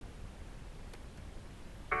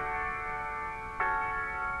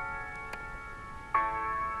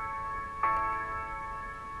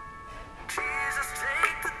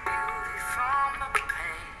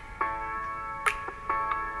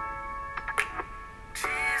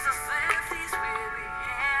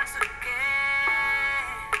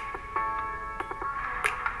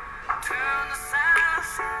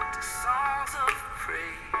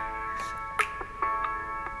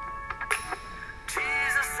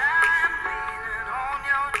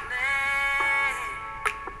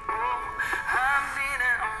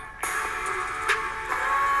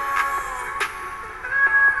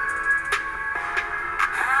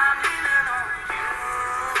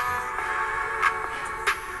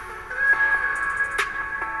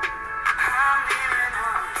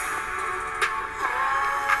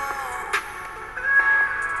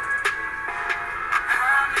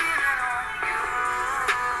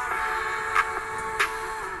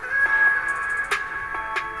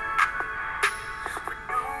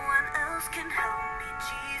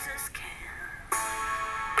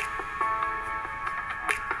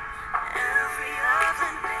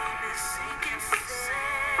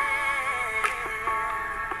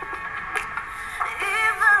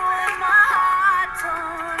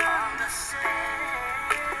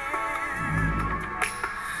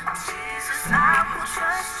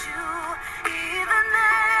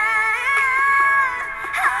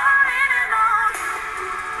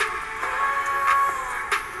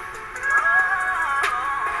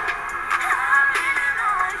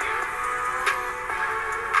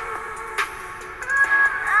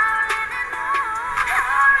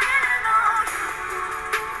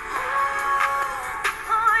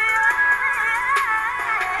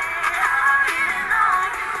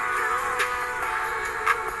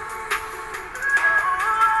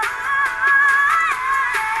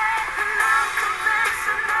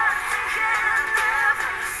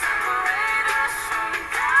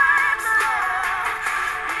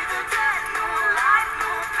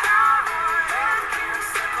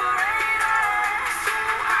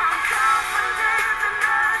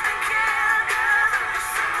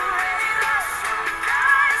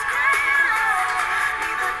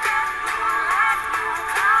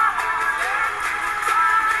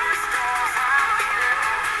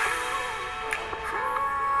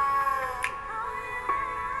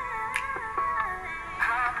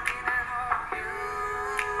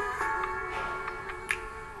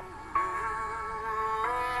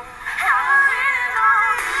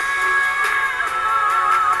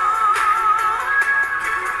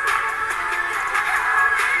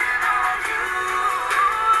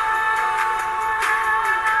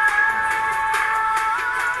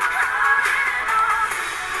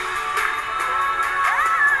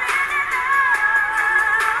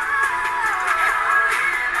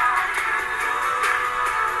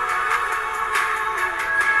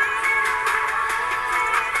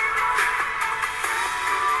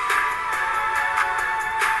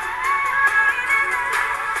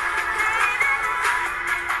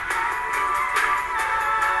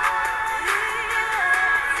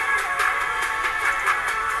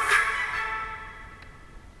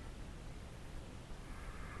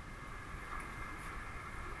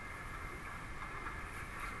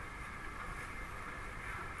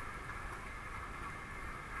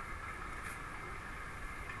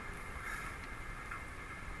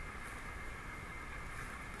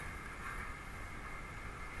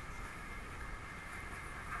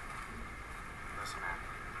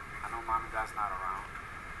mom and dad's not around.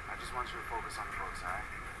 I just want you to focus on the books, alright?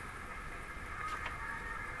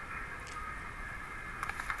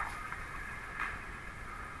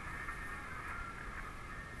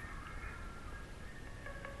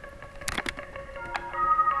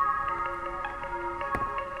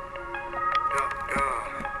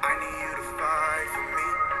 I need you to fight for me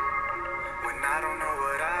when I don't know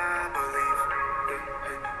what I believe.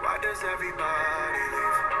 Why does everybody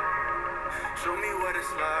leave? Show me what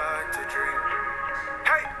it's like to dream.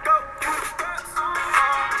 Hey, go, you the best.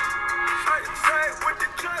 Hey, say it with the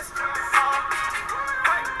chest.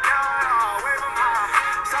 Hey, yeah, wave 'em high,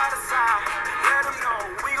 side to side. Let 'em know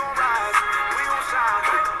we gon' rise, we gon' shine.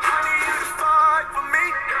 Hey, I need you to fight for me.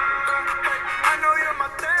 Hey, I know you're my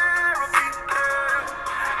therapy.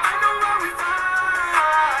 I know why we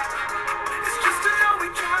fight. It's just to know we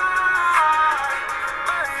try.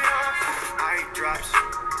 I eat drops.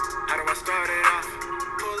 How do I start it off?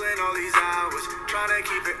 Pulling all these hours, trying to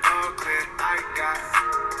keep it all clear. I got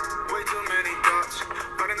way too many thoughts,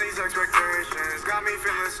 but in these expectations got me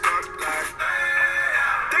feeling stuck like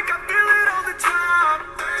think I feel it all the time.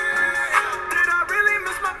 Did I really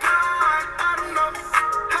miss my prime? I don't know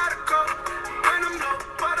how to cope when I'm low,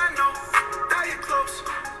 but I know that you're close,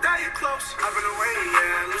 that you're close. I've been away,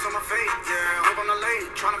 yeah, lose on my faith, yeah. Hope I'm not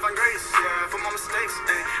late, trying to find grace, yeah, for my mistakes,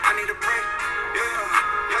 and I need to pray, yeah.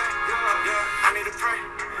 I need to pray,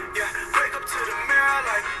 yeah. Wake up to the mirror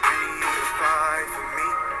like I need you to fight for me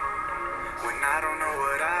when I don't know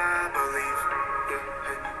what I believe. Yeah.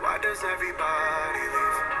 Hey, why does everybody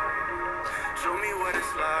leave? Show me what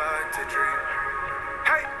it's like to dream.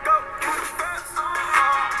 Hey, go, you the best.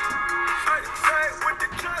 Hey, say it with the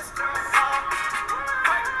chest.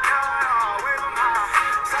 Hey, yeah, wave 'em high,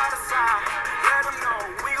 side to side. Let 'em know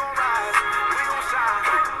we gon' rise, we gon' shine.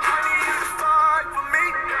 Hey, I need you to fight for me.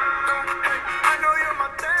 Hey, I know you're my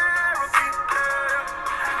therapy.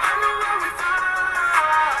 I know why we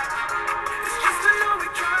fight. It's just to know we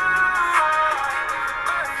try.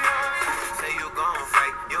 Say you gon'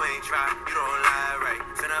 fight, you ain't try, you don't lie right.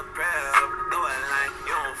 Send a prayer up, no a line,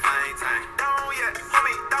 you don't find time. Don't yet,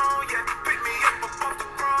 homie, don't yet. Pick me up off the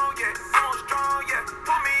ground, yeah. I'm on strong, yeah.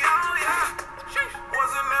 Put me on, yeah. Sheesh.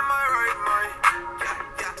 Wasn't in my right mind.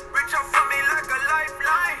 Yeah. Reach out for me like a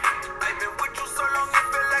lifeline. I've been with you so long, it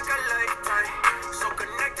feel like a lifetime. So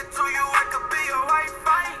connected to you, I could be your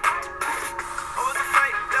Wi-Fi. I was a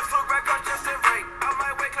fight, left foot right, got just and right. Out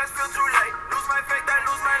my way, class feel too light. Lose my faith, I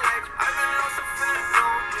lose my life. I've been lost and feeling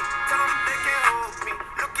lonely. Tell them they can't hold me.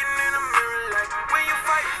 Looking in the mirror like when you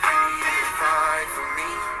fight for me. You fight for me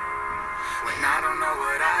when I don't know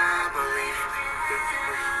what I believe.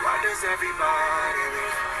 Why does everybody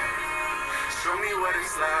leave? Show me what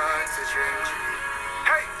it's like to dream.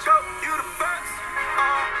 Hey, go, you the best.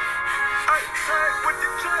 Hey, say it with the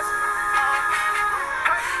chest.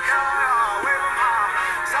 Hey, yeah, wave 'em high,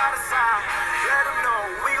 side to side. Let 'em know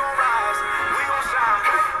we gon' rise, we gon' shine.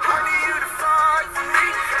 Hey, I need you to fight for me.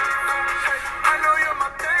 Hey, I know you're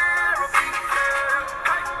my therapy.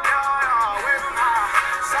 Hey, yeah, wave 'em high,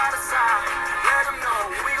 side to side. Let 'em know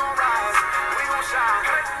we gon' rise, we gon' shine.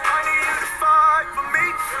 Hey, I need you to fight for me.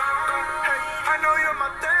 Hey, I know you're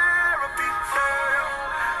my therapy.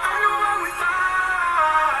 I know why we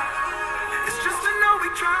fight. It's just to know we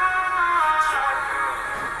try.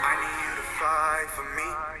 I need you to fight for me.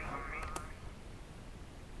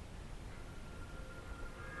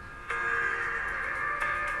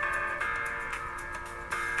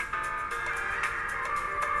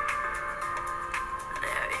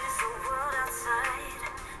 There is a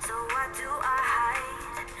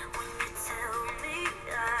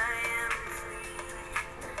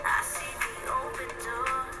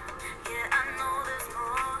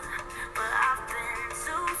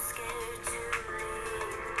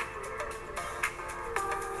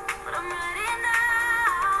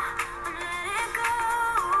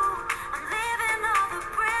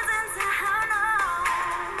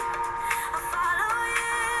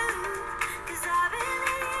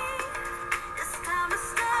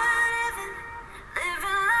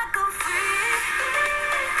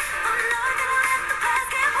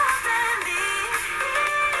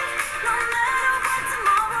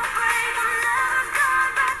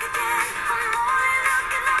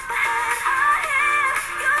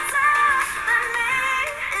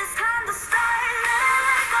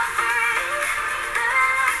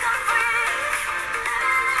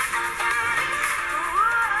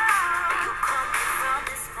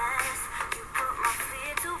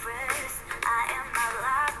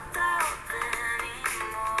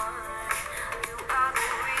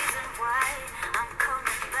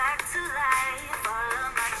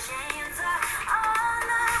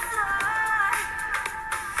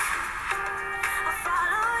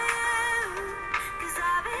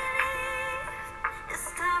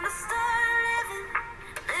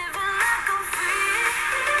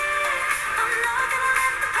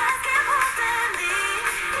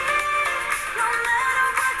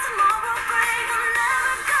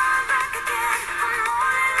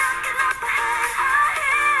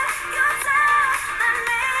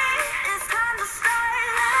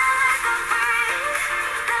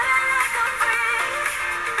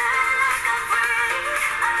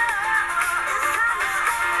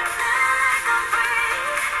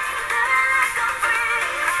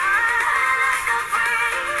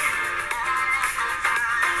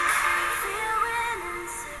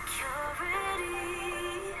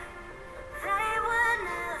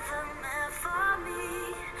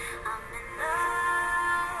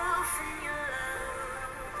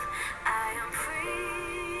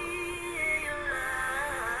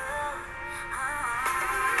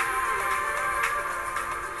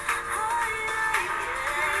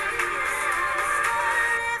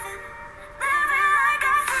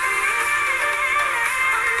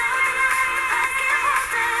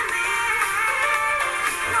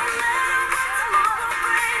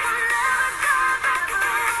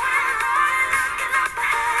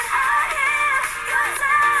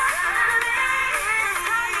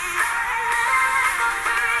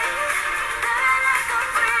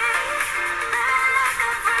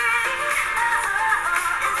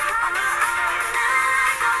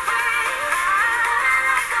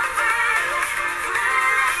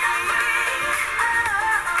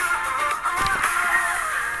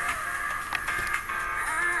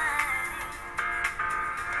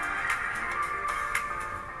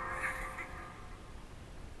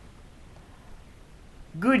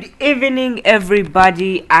Good evening,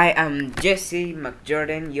 everybody. I am Jesse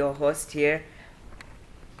McJordan, your host here.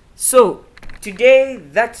 So, today,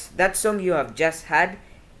 that song you have just heard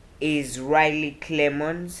is Riley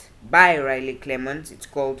Clemons by Riley Clemons. It's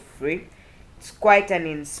called Free. It's quite an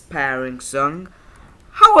inspiring song.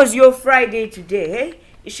 How was your Friday today? Hey,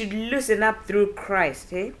 you should loosen up through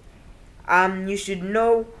Christ. Hey, you should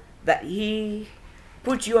know that He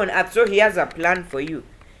put you on earth, so He has a plan for you.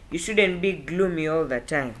 You shouldn't be gloomy all the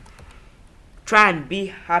time. Try and be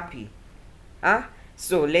happy. Huh?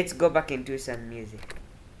 So let's go back into some music.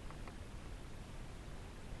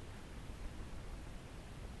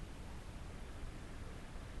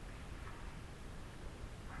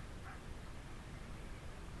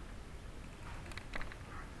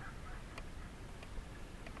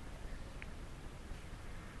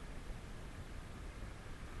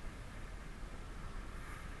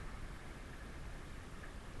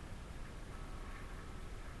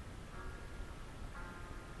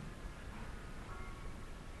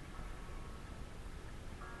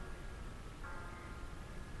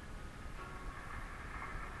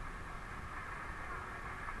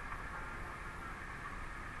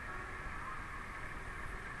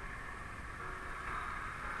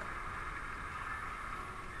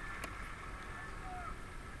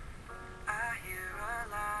 I hear a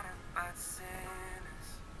lot about sinners.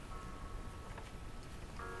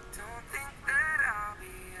 Don't think that I'll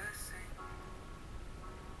be a saint.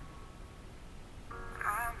 But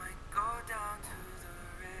I might go down to the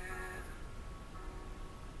river.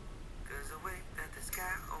 'Cause the way that the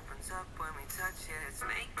sky opens up when we touch it, it's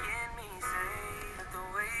making me say that the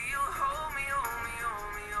way you hold me, hold me,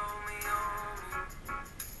 hold me, hold me, hold me.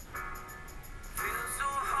 Feel so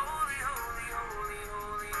holy, holy, holy,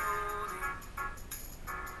 holy, holy.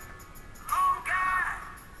 Oh God,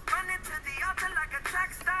 running to the altar like a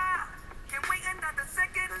track star. Can't wait another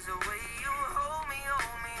second. 'Cause the way you hold me,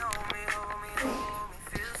 hold me, hold me, hold me, hold me.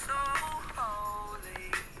 Feel so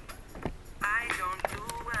holy. I don't do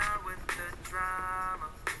well with the drama.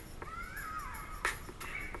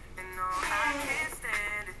 And no, I can't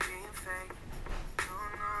stand it being fake. No,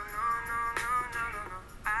 no, no, no, no, no, no, no.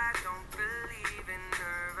 I don't believe in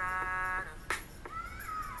Nirvana.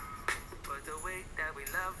 But the way that we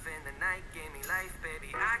love in the night gave me life,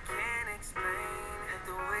 baby. I can't explain it.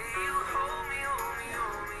 The way you hold me, hold me,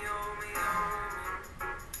 hold me, hold me, hold me.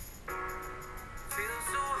 Feel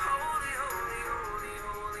so holy, holy, holy,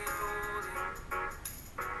 holy, holy.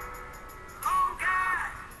 Oh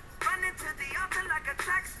God, running to the altar like a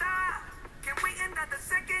track star. Can't wait another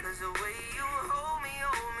second. 'Cause the way you hold me,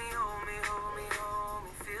 hold me, hold me, hold me, hold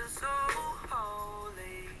me. Feel so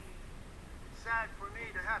holy. Sad for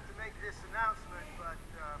me to have to make this announcement, but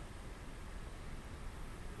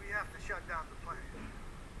we have to shut down the plant.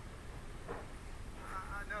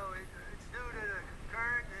 I know it's due to the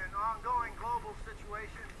current and ongoing global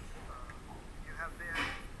situation. You have been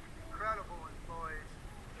incredible employees.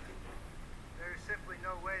 There's simply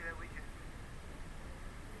no way that we can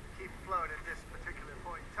keep afloat at this particular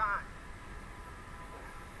point in time.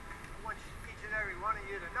 I want each and every one of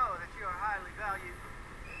you to know that you are highly valued.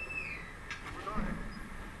 We're going to...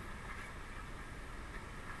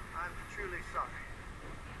 I'm truly sorry.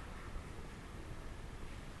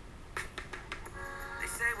 They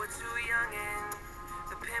say we're too young and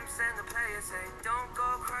the pimps and the players say don't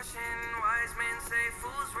go crushing. Wise men say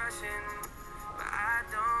fools rushing, but I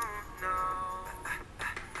don't know.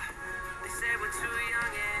 They say we're too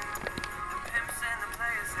young and the pimps and the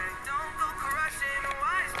players say don't go crushing.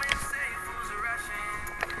 Wise men say fools are rushing,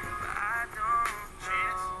 but I don't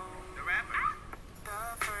know. The rapper.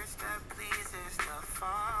 The first that pleases the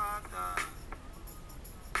Father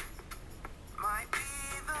might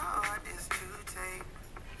be the hardest to take.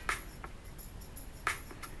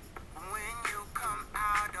 When you come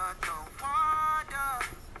out of the water,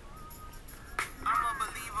 I'm a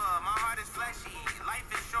believer, my heart is fleshy. Life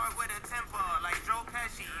is short with a temper, like Joe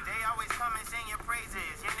Pesci. They always come and sing your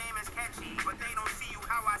praises, your name is catchy. But they don't see you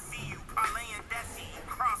how I see you, Parlay and Desi.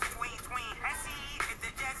 Cross tween, Hesse. Hit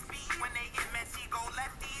the jet speed, when they get messy, go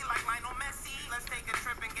lefty, like Lionel Messi. Let's take a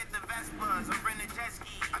trip and get the Vespas, or rent a jet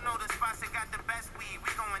ski. I know the spots that got the best weed, we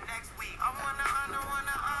going next week. I wanna honor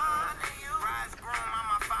you. Rise groom, I'm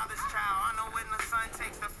my father's child. I know when the son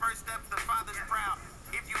takes the first step, the father's proud.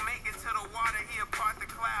 If you make it to the water, he'll part the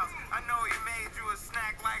clouds. I know he made you a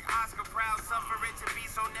snack like Oscar Proud. Suffer it to be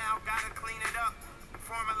so now, gotta clean it up.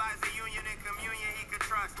 Formalize the union and communion he could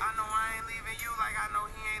trust. I know I ain't leaving you like I know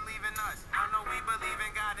he ain't leaving us. I know we believe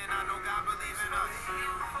in God and I know God believes in us.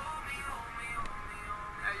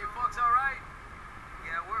 Hey, you folks all right?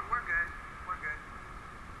 Yeah, we're good. We're good.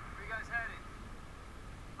 Where you guys heading?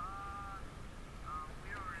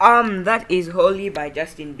 That is Holy by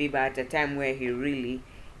Justin Bieber at a time where he really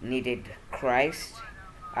needed Christ.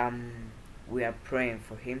 We are praying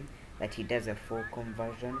for him that he does a full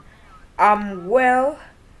conversion. Well,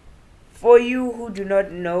 for you who do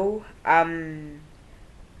not know,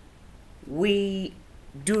 we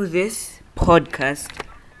do this podcast.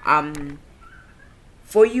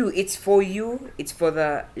 For you, it's for you, it's for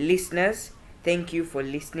the listeners. Thank you for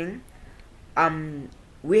listening.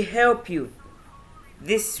 We help you.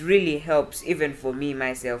 This really helps, even for me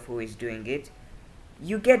myself who is doing it.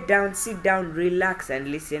 You get down, sit down, relax, and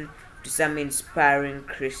listen to some inspiring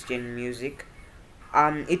Christian music.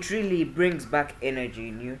 It really brings back energy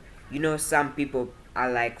in you. You know, some people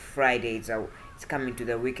are like, Friday, it's coming to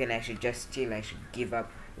the weekend, I should just chill, I should give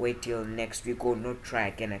up, wait till next week, or not try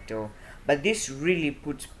again at all. But this really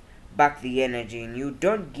puts back the energy in you.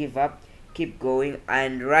 Don't give up, keep going.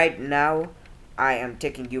 And right now, I am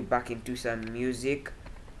taking you back into some music.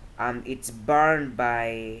 It's Burn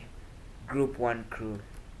by Group One Crew.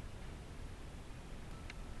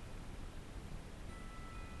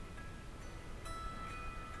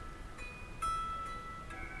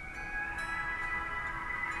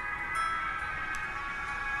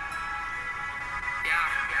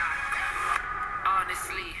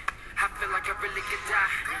 Honestly, I feel like I really could die.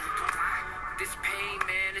 This pain,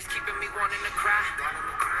 man, is keeping me wanting to cry.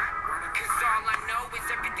 Cause all I know is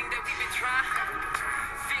everything that we've been trying.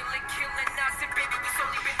 Feel it killing us, and baby, we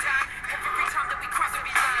slowly been dying. Every time that we cross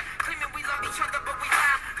every line, claiming we love each other, but we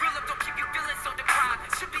lie. Real love don't keep you feeling so deprived.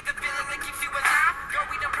 Should be the feeling that keeps you alive. Girl,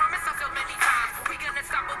 we done promised ourselves many times. We gonna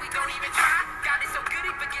stop, but we don't even try. God is so good,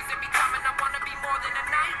 he forgives every time, and I wanna be more than a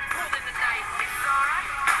night, more than a night. It's alright.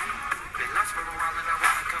 Been lost for a while and I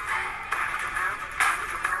wanna come home.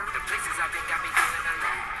 The places I've been got me feeling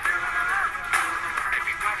alone.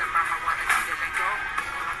 Every part of my heart wanna be to let go.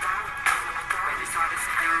 But it's hard to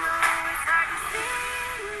say no. It's hard to see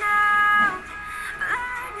now, but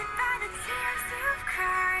I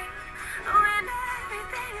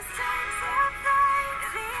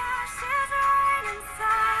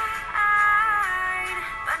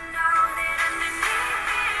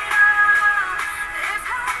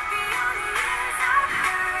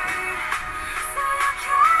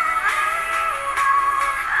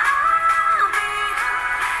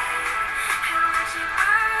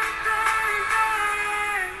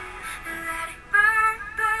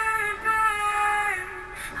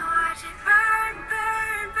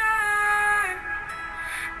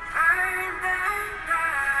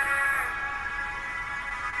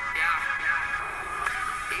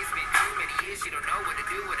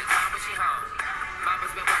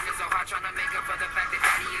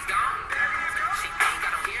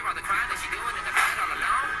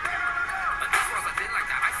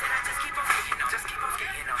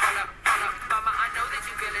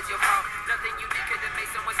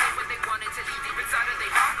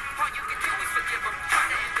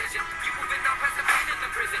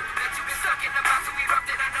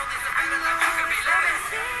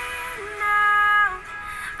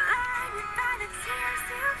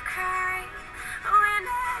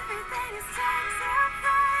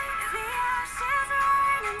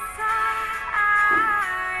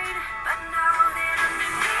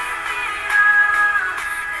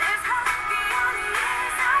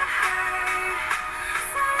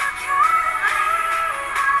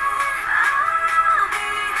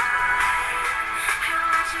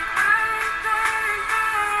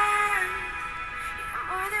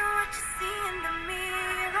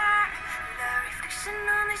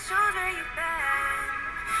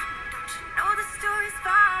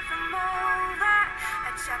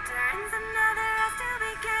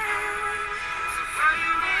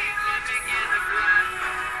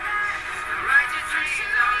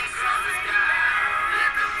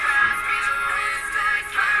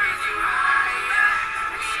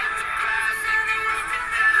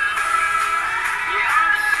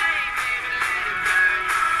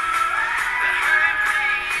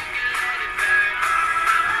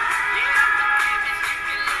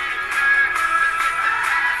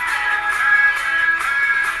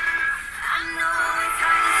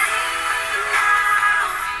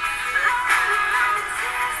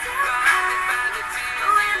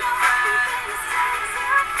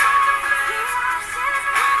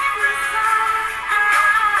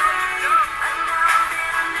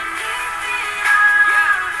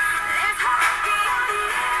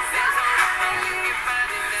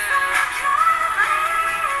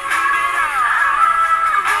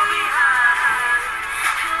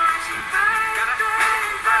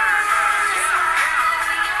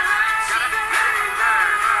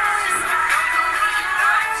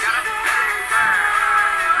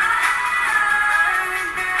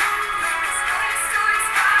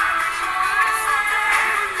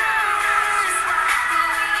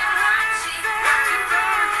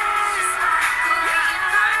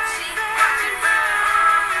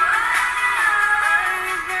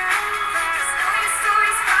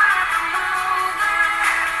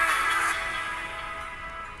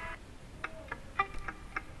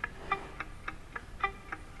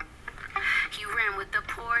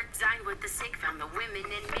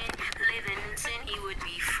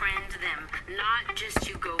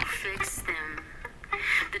fix them.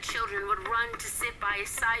 The children would run to sit by his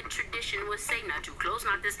side. Tradition would say, not too close,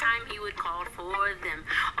 not this time. He would call for them.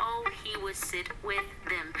 Oh, he would sit with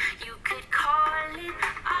them. You could call it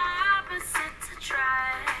opposites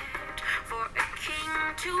attract. For a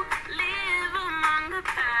king to live among the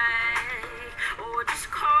pack. Or just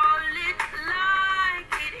call it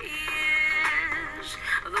like it is.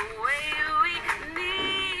 The way we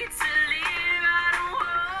need to live. I don't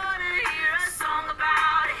wanna hear a song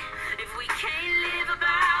about it. If we can't live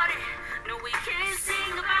about it, no, we can't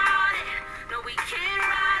sing about it. No, we can't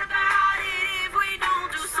write about it. If we don't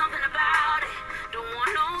do something about it, don't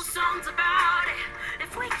want no songs about it.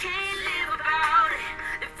 If we can't live about it,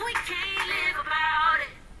 if we can't live about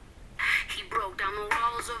it. He broke down the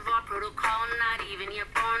walls of our protocol, not even yet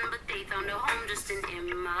born, but they found a home, just an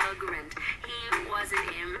immigrant. He was an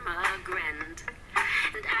immigrant.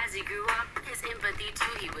 And as he grew up, his empathy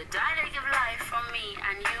too, he would die to give life for me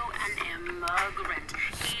and you, an immigrant.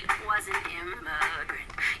 He was an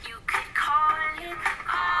immigrant. You could call it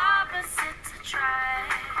opposites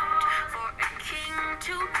attract. For a king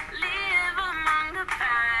to live among the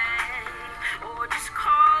pack. Or just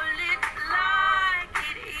call it like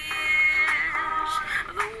it is.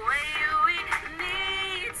 The way we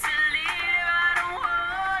need to live. I don't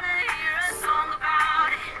wanna hear a song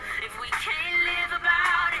about it. If we can't live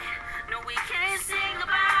about it, no, we can't sing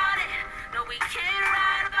about it. No, we can't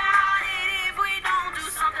write about it. If we don't do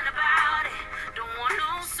something about it, don't want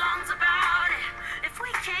no songs about it. If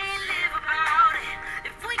we can't live about it,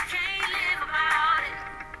 if we can't live about it.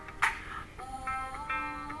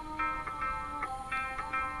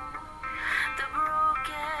 The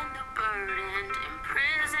broken, the burdened,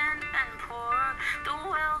 imprisoned and poor, the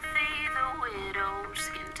wealthy, the widow,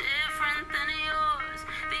 skin different than yours,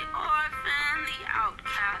 the orphan, the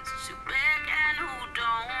outcasts who beg and who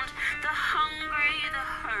don't, the hungry, the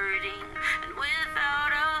hurting, and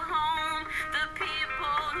without a home, the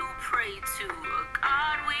people who pray to a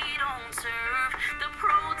God we don't serve, the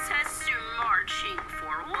protester marching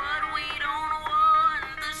for what we don't want,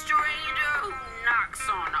 the stranger who knocks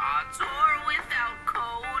on our door without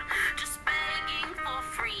code, just begging for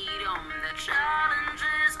freedom that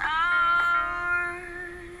challenges ours.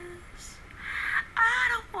 I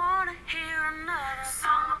don't wanna hear another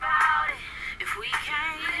song about it. If we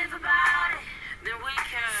can't live about it, then we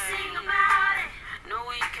can't sing about it. No,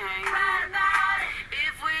 we can't write about it.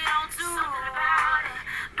 If we don't do something about it,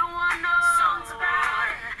 don't want no songs about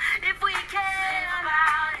it. If we can't live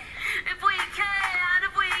about it, if we can't,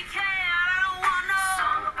 if we can't, I don't want no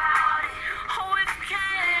song about it. Oh, if we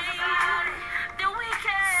can't live about it, then we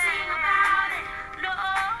can't sing about it. No,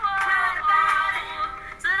 write about it.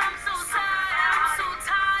 Said I'm so tired, I'm so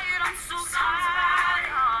tired, I'm so tired.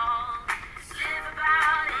 Live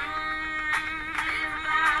about it, live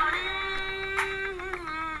about it.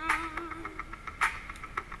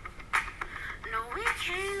 No, we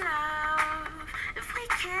can't love if we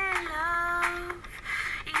can't love.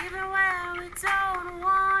 Even when we don't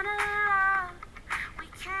wanna love, we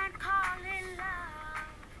can't call it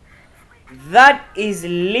love. That is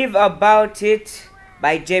Live About It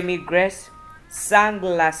by Jamie Grace, sang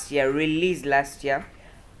last year, released last year.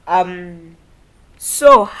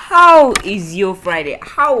 So how is your Friday?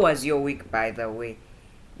 How was your week, by the way?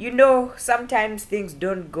 You know, sometimes things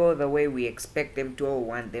don't go the way we expect them to or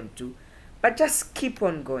want them to, but just keep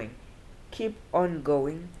on going. Keep on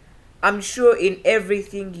going. I'm sure in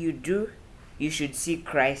everything you do, you should see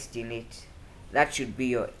Christ in it. That should be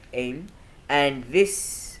your aim. And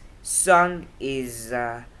this song is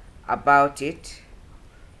about it,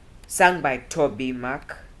 sung by Toby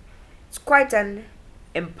Mac. It's quite an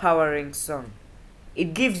empowering song.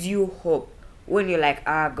 It gives you hope when you're like,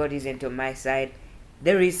 God isn't on my side.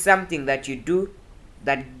 There is something that you do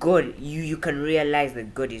that God, you can realize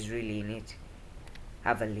that God is really in it.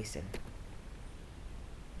 Have a listen.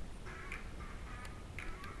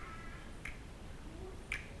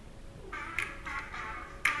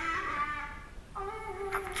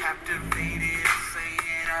 I'm captivated,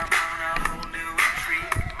 saying I'm on a whole new retreat.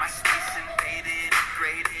 My space invaded,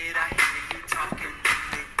 upgraded. I hear you talking to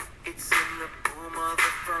me. It's in the boom of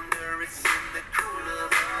the thunder, it's in the cool of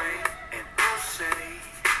the rain. And oh, say,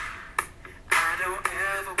 I don't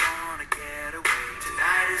ever wanna get away.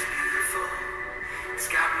 Tonight is beautiful, it's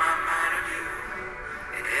got my mind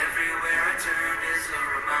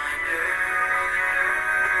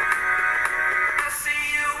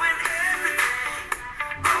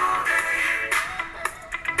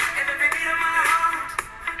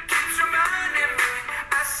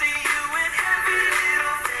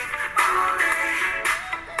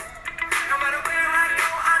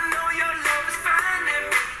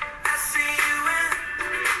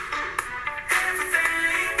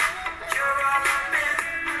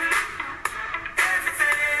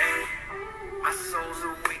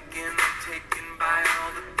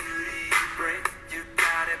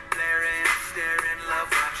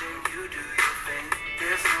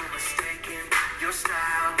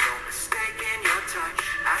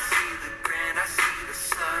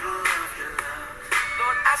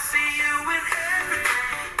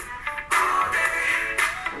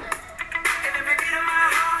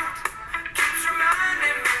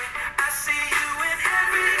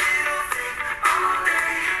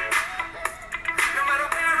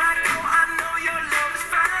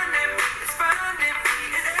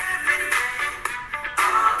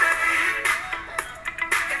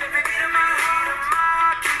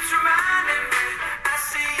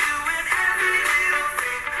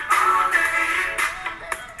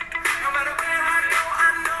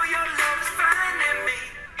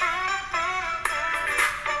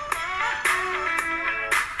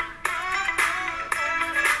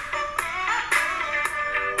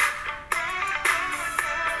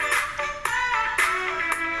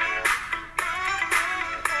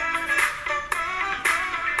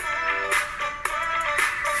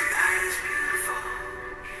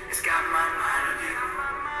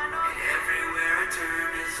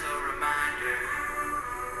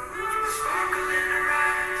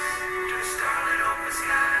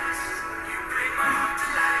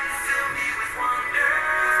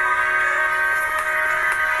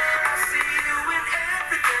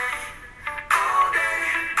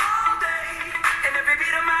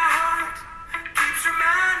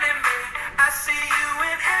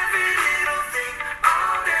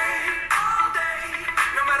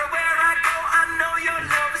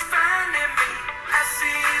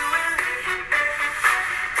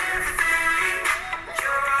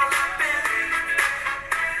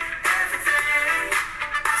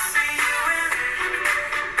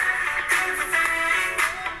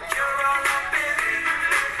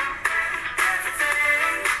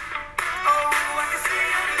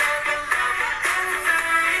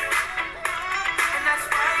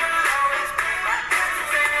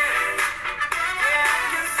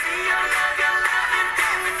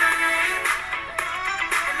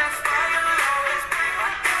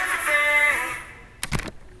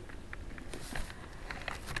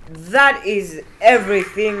that is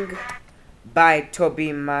Everything by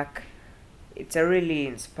Toby Mac. It's a really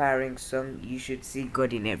inspiring song. You should see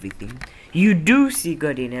God in everything. You do see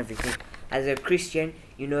God in everything. As a Christian,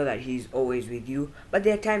 you know that He's always with you. But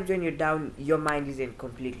there are times when you're down, your mind isn't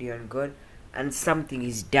completely on God, and something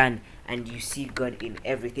is done, and you see God in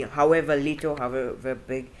everything. However little, however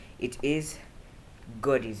big it is,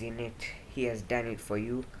 God is in it. He has done it for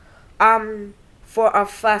you. For our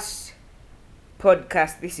first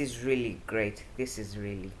podcast, this is really great. This is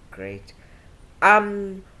really great. I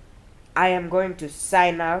am going to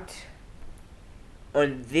sign out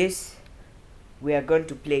on this. We are going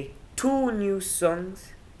to play two new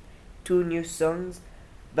songs.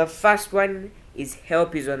 The first one is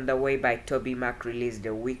Help Is On The Way by Toby Mac, released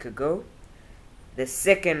a week ago. The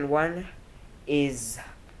second one is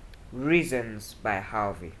Reasons by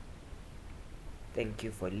Harvey. Thank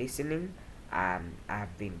you for listening.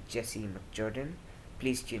 I've been Jesse McJordan.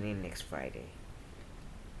 Please tune in next Friday.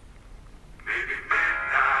 Maybe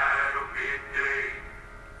midnight or midday,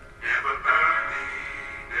 never early,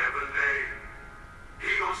 never late.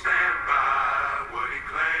 He gon' stand by what he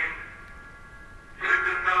claimed. Lived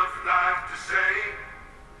enough life to say,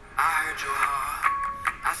 I heard your heart,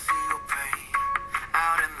 I see your pain.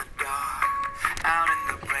 Out in the dark, out in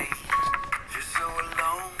the rain. You're so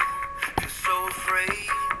alone, you're so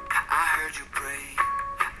afraid. I heard you pray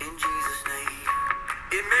in Jesus' name.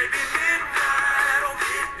 It may be midnight or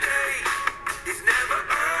midday. It's never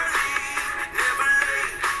early, never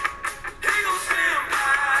late. He gon' stand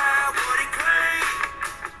by what he claimed.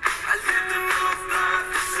 I lived enough life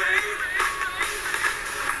to say,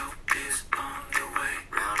 help is on the way,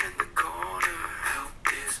 round in the corner. Help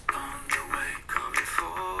is on the way, coming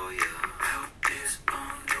for you. Help is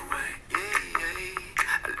on the way, yeah.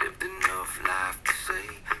 I lived enough life to say,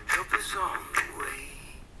 help is on the way.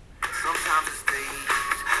 Sometimes it's days,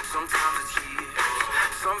 sometimes it's years.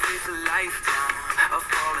 Some face a lifetime of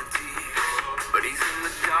falling tears. But he's in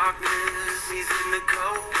the darkness, he's in the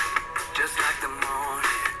cold. Just like the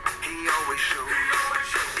morning, he always shows.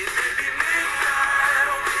 It may be midnight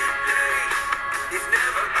or midday. It's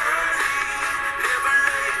never early, never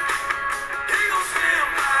late. He gon' stand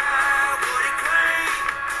by what he claimed.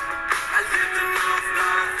 I lived enough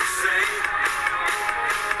life to say,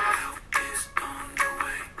 help is on the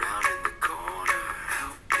way, round in the corner.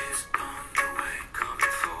 Help is on the way,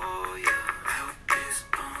 coming for you. Help is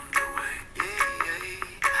on the way,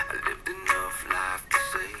 yeah. I lived enough life to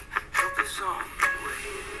say, help is on the way.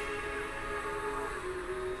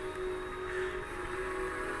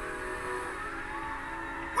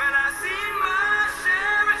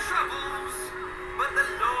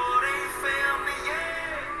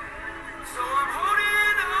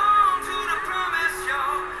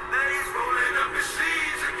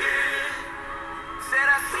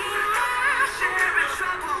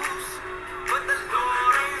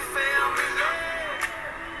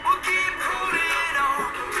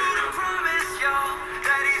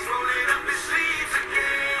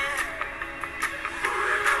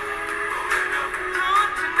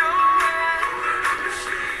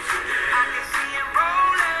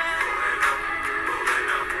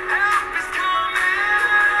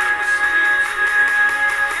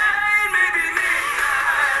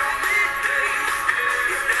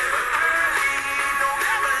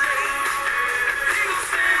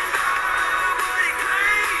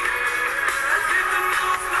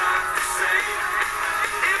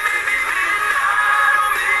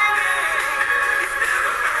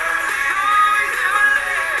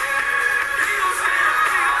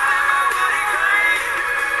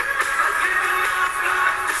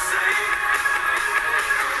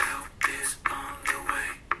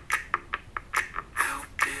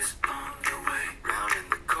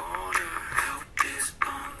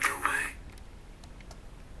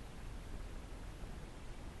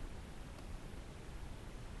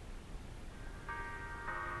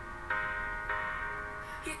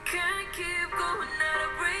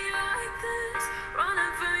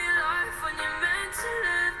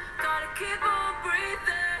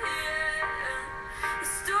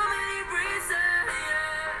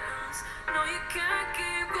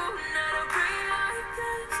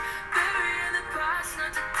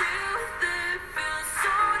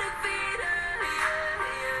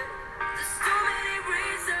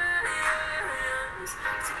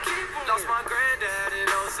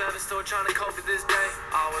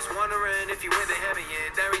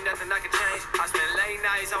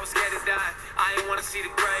 nights I was scared to die. I ain't wanna see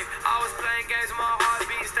the grave. I was playing games with my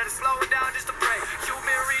heartbeat instead of slowing down just to pray. You've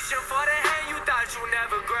been reaching for the hand you thought you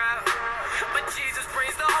never grab, but Jesus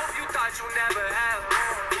brings the hope you thought you never have.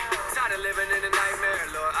 Tired of living in a nightmare,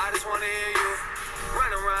 Lord, I just wanna hear you.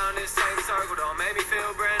 Run around this same circle, don't make me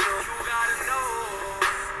feel brand new. You gotta know,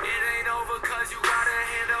 it ain't over cause you gotta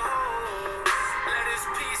hit a hole. Let his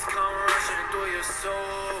peace come rushing through your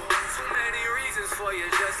soul. Too many reasons for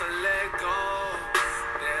you just to let go.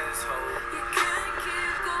 There's hope. You can't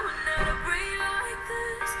keep going at a rate like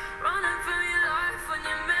this, running for your life when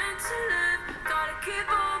you're meant to live. Gotta keep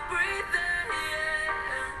on breathing,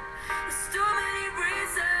 yeah. There's too many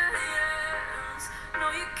reasons.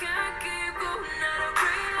 No, you can't keep going at a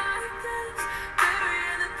rate like this,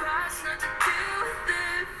 burying the past, not to deal with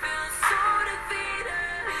it. Feeling so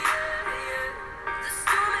defeated, yeah. There's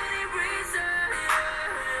too many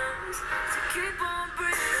reasons to keep on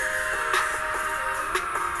breathing.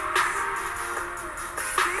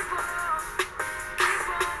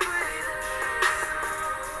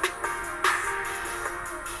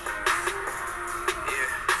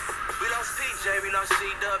 We lost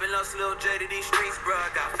C-Dub and lost Lil J to these streets,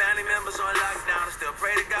 bruh. Got family members on lockdown. I still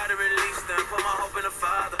pray to God to release them. Put my hope in the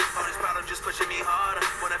Father. All this problem just pushing me harder.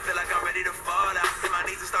 When I feel like I'm ready to fall out, hit my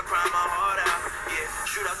knees and start crying my heart out. Yeah,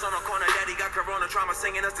 shootouts on the corner. Daddy got corona trauma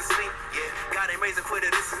singing us to sleep. Yeah, God ain't raising quitter.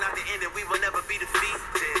 This is not the end and we will never be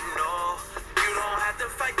defeated. No, you don't have to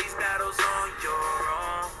fight these battles on your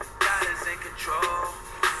own. God is in control.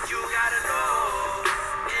 You gotta know,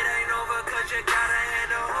 it ain't over cause you gotta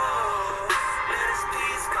handle home. Let his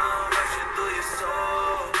peace come rushing through your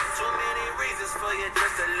soul. Too many reasons for you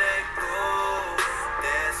just to let go.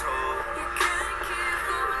 There's hope. You can't keep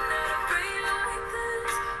going at a rate like this,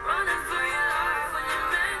 running for your life when you're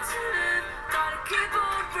meant to live. Gotta keep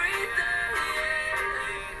on breathing, yeah.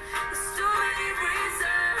 There's too many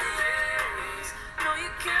reasons. No, you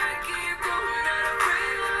can't keep going at a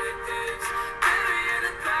rate like this, burying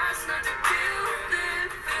the past, not to deal with it.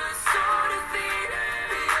 Feeling so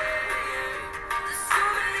defeated, yeah. There's so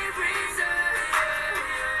many reasons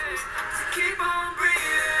to keep on breathing.